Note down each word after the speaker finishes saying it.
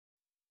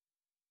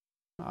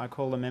I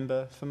call the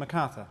member for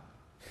Macarthur.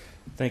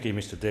 Thank you,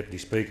 Mr Deputy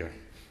Speaker.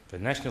 The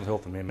National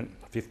Health Amendment,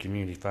 5th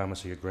Community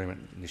Pharmacy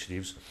Agreement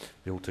Initiatives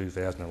Bill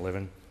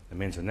 2011,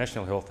 amends the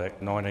National Health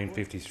Act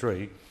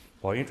 1953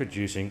 by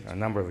introducing a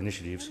number of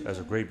initiatives as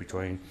agreed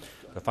between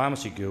the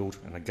Pharmacy Guild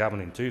and the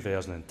Government in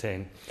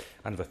 2010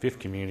 under the 5th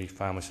Community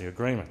Pharmacy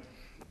Agreement.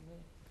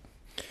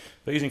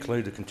 These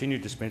include the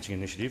Continued Dispensing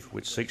Initiative,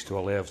 which seeks to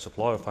allow the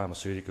supply of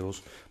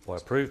pharmaceuticals by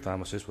approved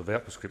pharmacists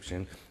without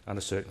prescription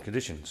under certain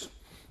conditions,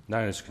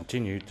 known as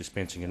Continued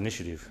Dispensing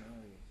Initiative.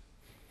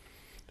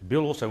 The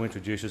bill also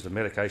introduces the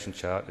Medication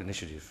Chart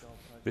Initiative.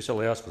 This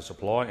allows for the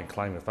supply and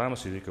claim of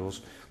pharmaceuticals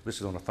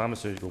listed on the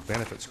Pharmaceutical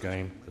Benefit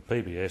Scheme, the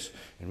PBS,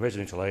 in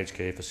residential aged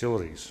care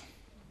facilities.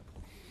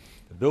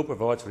 The bill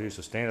provides for the use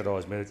of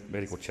standardised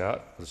medical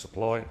chart for the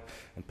supply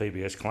and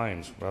PBS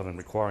claims, rather than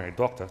requiring a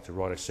doctor to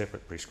write a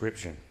separate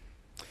prescription.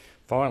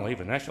 Finally,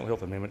 the National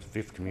Health Amendment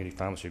 5th Community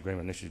Pharmacy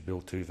Agreement Initiative Bill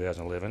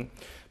 2011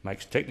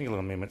 makes technical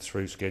amendments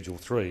through Schedule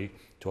 3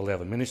 to allow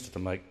the Minister to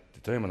make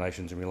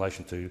determinations in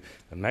relation to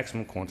the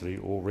maximum quantity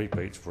or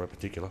repeats for a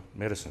particular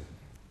medicine.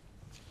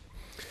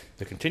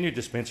 The Continued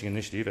Dispensing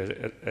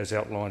Initiative, as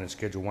outlined in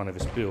Schedule 1 of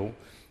this bill,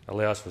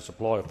 allows for the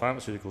supply of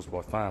pharmaceuticals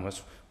by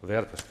pharmacists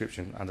without a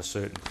prescription under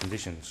certain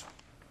conditions.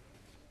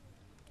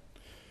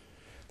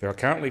 There are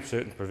currently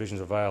certain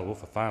provisions available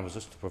for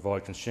pharmacists to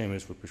provide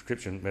consumers with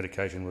prescription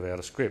medication without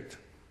a script.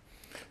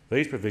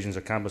 These provisions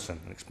are cumbersome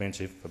and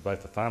expensive for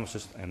both the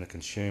pharmacist and the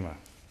consumer.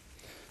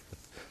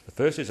 The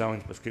first is owing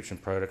to prescription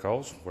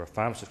protocols, where a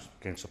pharmacist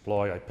can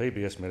supply a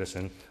PBS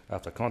medicine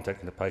after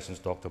contacting the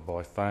patient's doctor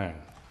by phone.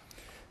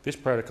 This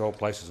protocol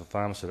places the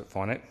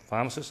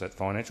pharmacist at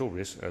financial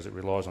risk, as it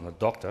relies on a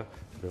doctor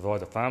to provide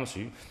the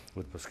pharmacy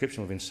with a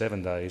prescription within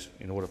 7 days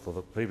in order for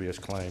the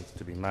PBS claim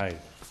to be made.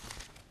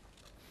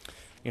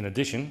 In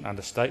addition,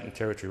 under state and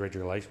territory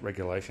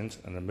regulations,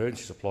 an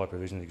emergency supply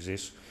provision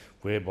exists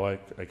whereby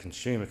a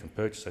consumer can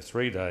purchase a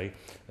 3-day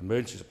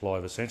emergency supply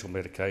of essential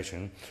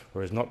medication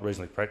where it is not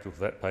reasonably practical for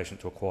that patient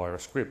to acquire a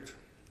script.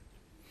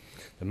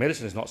 The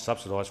medicine is not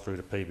subsidised through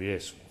the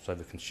PBS, so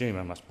the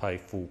consumer must pay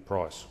full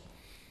price.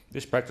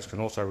 This practice can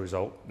also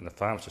result in the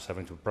pharmacist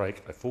having to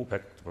break a full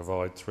pack to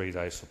provide 3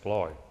 days'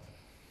 supply.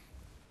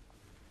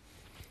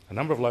 A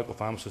number of local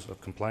pharmacists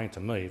have complained to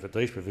me that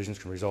these provisions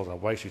can result in a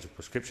wastage of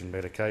prescription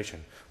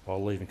medication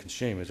while leaving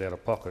consumers out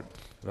of pocket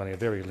with only a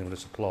very limited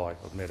supply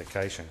of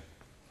medication.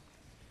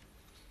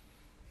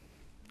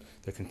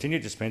 The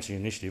Continued Dispensing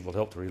Initiative will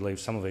help to relieve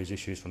some of these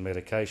issues for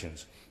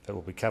medications that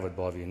will be covered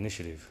by the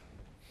initiative.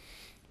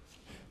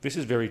 This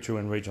is very true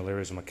in regional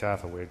areas of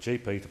Macarthur, where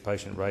GP to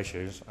patient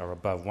ratios are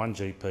above 1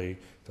 GP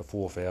to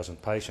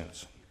 4,000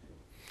 patients.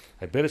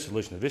 A better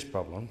solution to this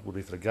problem would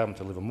be for the government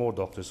to deliver more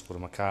doctors for the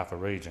Macarthur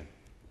region.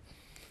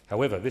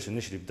 However, this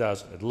initiative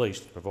does at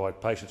least provide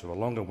patients with a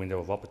longer window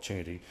of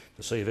opportunity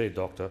to see their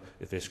doctor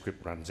if their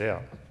script runs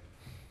out.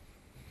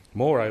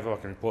 Moreover, I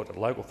can report that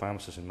local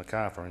pharmacists in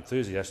Macarthur are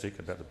enthusiastic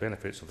about the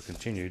benefits of the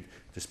Continued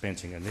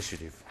Dispensing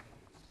Initiative.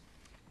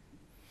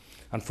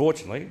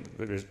 Unfortunately,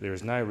 there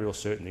is no real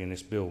certainty in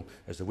this bill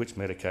as to which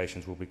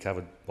medications will be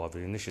covered by the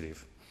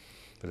initiative.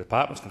 The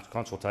Department's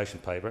consultation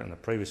paper and the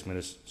previous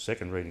Minister's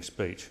second reading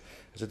speech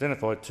has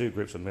identified 2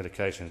 groups of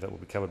medications that will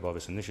be covered by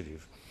this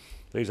initiative.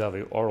 These are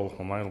the oral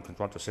hormonal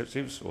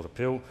contraceptives, or the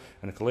pill,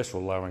 and the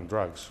cholesterol-lowering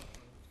drugs.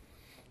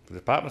 The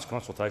Department's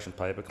consultation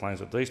paper claims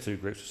that these 2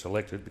 groups are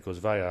selected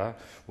because they are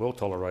well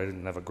tolerated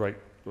and have a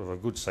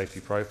good safety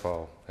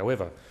profile.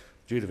 However,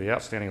 due to the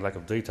outstanding lack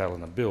of detail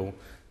in the bill,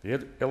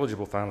 the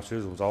eligible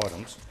pharmaceuticals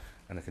items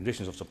and the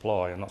conditions of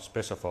supply are not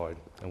specified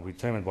and will be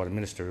determined by the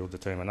ministerial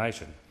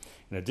determination.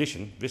 In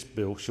addition, this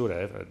bill should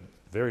have, at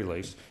the very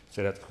least,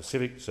 set out the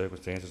specific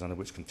circumstances under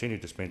which continued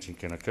dispensing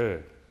can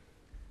occur.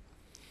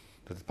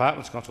 The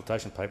Department's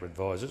consultation paper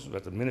advises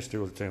that the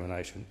ministerial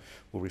determination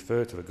will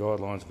refer to the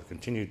guidelines for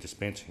continued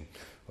dispensing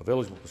of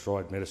eligible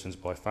prescribed medicines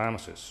by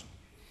pharmacists.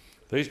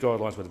 These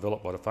guidelines were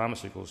developed by the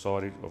Pharmaceutical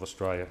Society of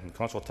Australia in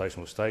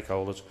consultation with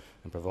stakeholders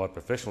and provide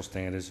professional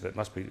standards that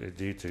must be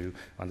adhered to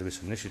under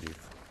this initiative.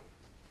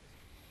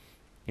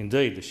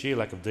 Indeed, the sheer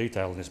lack of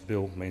detail in this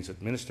bill means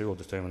that ministerial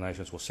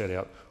determinations will set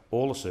out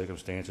all the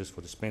circumstances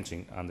for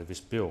dispensing under this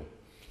bill.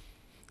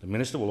 The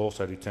Minister will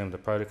also determine the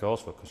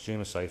protocols for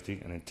consumer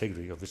safety and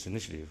integrity of this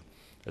initiative,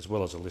 as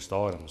well as the list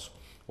items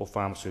or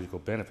pharmaceutical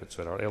benefits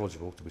that are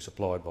eligible to be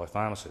supplied by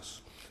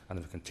pharmacists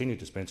under the continued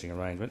dispensing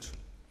arrangements.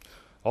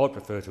 I would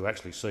prefer to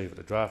actually see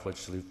the draft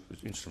legislative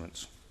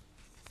instruments.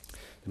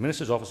 The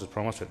Minister's office has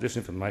promised that this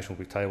information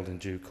will be tabled in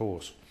due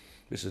course.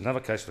 This is another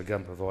case of the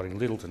government providing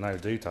little to no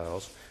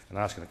details and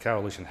asking the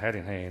coalition hand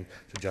in hand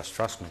to just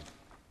trust me.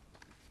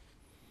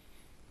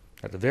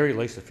 At the very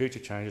least, the future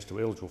changes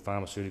to eligible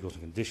pharmaceuticals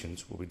and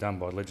conditions will be done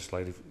by a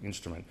legislative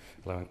instrument,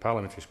 allowing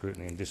parliamentary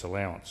scrutiny and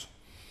disallowance.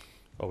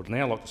 I would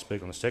now like to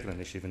speak on the second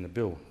initiative in the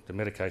bill, the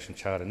Medication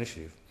Chart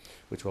Initiative,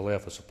 which will allow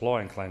for supply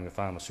and claiming of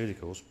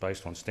pharmaceuticals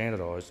based on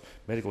standardised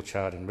medical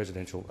chart in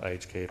residential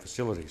aged care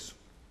facilities.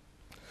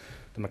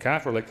 The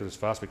Macarthur electorate is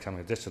fast becoming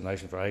a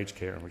destination for aged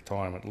care and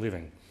retirement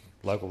living,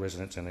 local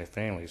residents and their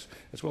families,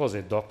 as well as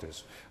their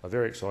doctors, are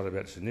very excited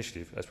about this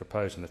initiative as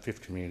proposed in the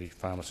 5th Community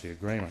Pharmacy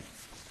Agreement.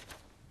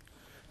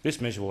 This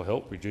measure will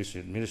help reduce the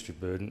administrative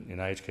burden in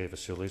aged care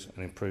facilities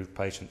and improve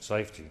patient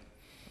safety.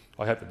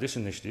 I hope that this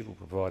initiative will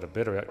provide a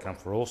better outcome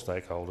for all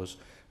stakeholders,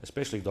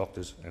 especially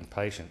doctors and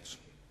patients.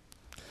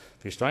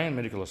 The Australian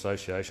Medical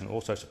Association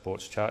also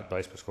supports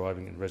chart-based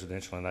prescribing in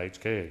residential and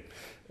aged care,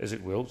 as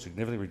it will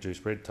significantly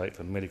reduce red tape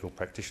for medical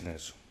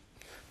practitioners.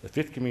 The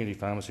 5th Community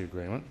Pharmacy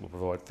Agreement will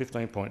provide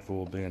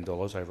 $15.4 billion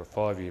over a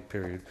 5-year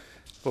period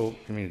for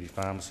community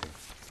pharmacy.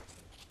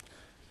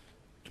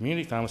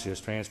 Community pharmacy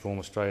has transformed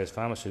Australia's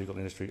pharmaceutical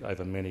industry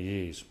over many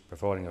years,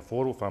 providing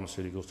affordable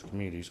pharmaceuticals to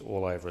communities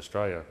all over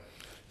Australia,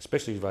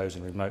 especially those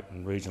in remote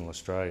and regional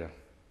Australia.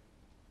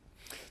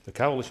 The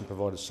Coalition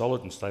provided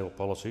solid and stable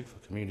policy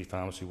for community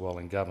pharmacy while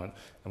in government,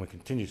 and we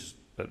continue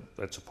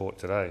that support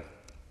today.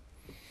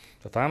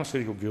 The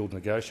Pharmaceutical Guild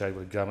negotiated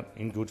with the government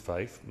in good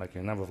faith,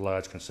 making a number of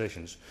large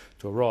concessions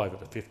to arrive at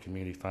the 5th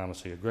Community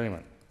Pharmacy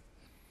Agreement.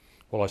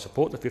 While I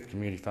support the 5th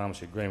Community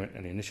Pharmacy Agreement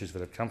and the initiatives that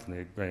have come from the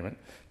agreement,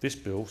 this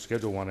bill,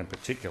 Schedule 1 in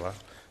particular,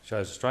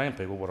 shows Australian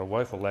people what a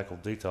woeful lack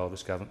of detail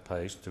this government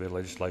pays to their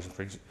legislation.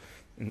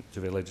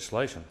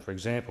 For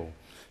example,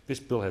 this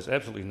bill has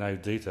absolutely no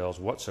details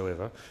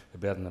whatsoever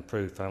about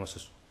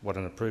what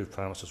an approved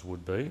pharmacist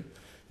would be.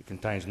 It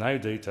contains no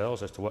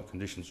details as to what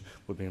conditions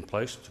would be in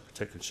place to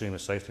protect consumer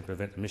safety and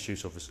prevent the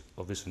misuse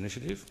of this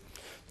initiative.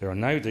 There are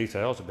no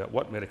details about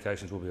what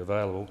medications will be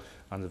available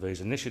under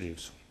these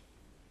initiatives.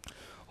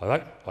 I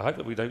hope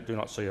that we do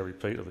not see a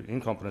repeat of the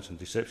incompetence and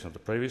deception of the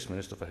previous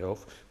Minister for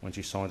Health when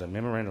she signed a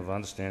Memorandum of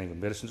Understanding with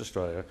Medicines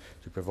Australia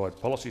to provide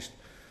policy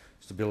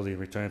stability in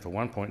return for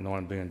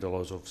 $1.9 billion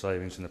of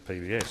savings in the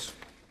PBS.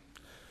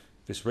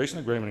 This recent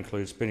agreement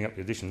includes speeding up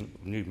the addition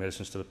of new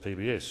medicines to the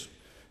PBS.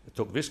 It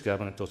took this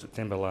government until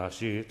September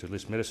last year to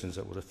list medicines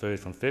that were deferred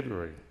from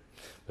February.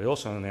 They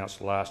also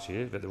announced last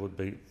year that there would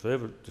be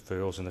further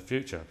deferrals in the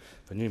future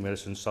for new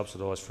medicines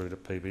subsidised through the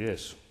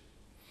PBS.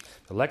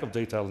 The lack of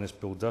detail in this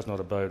bill does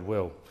not bode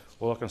well.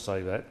 All I can say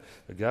is that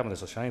the government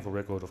has a shameful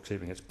record of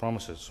keeping its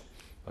promises.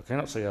 I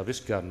cannot see how this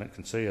government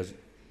can see it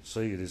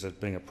as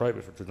being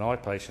appropriate to deny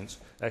patients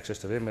access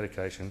to their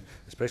medication,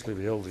 especially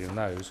the elderly and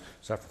those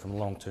suffering from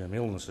long-term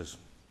illnesses,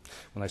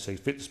 when they see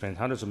fit to spend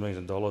hundreds of millions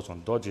of dollars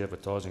on dodgy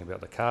advertising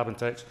about the carbon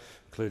tax,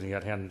 including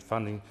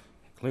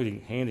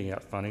handing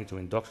out funding to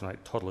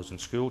indoctrinate toddlers and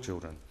school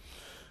children.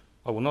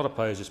 I will not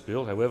oppose this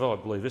bill. However, I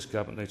believe this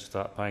government needs to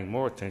start paying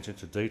more attention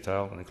to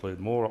detail and include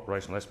more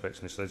operational aspects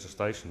in this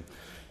legislation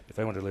if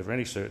they want to deliver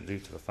any certainty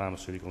to the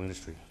pharmaceutical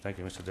industry. Thank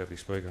you, Mr Deputy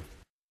Speaker.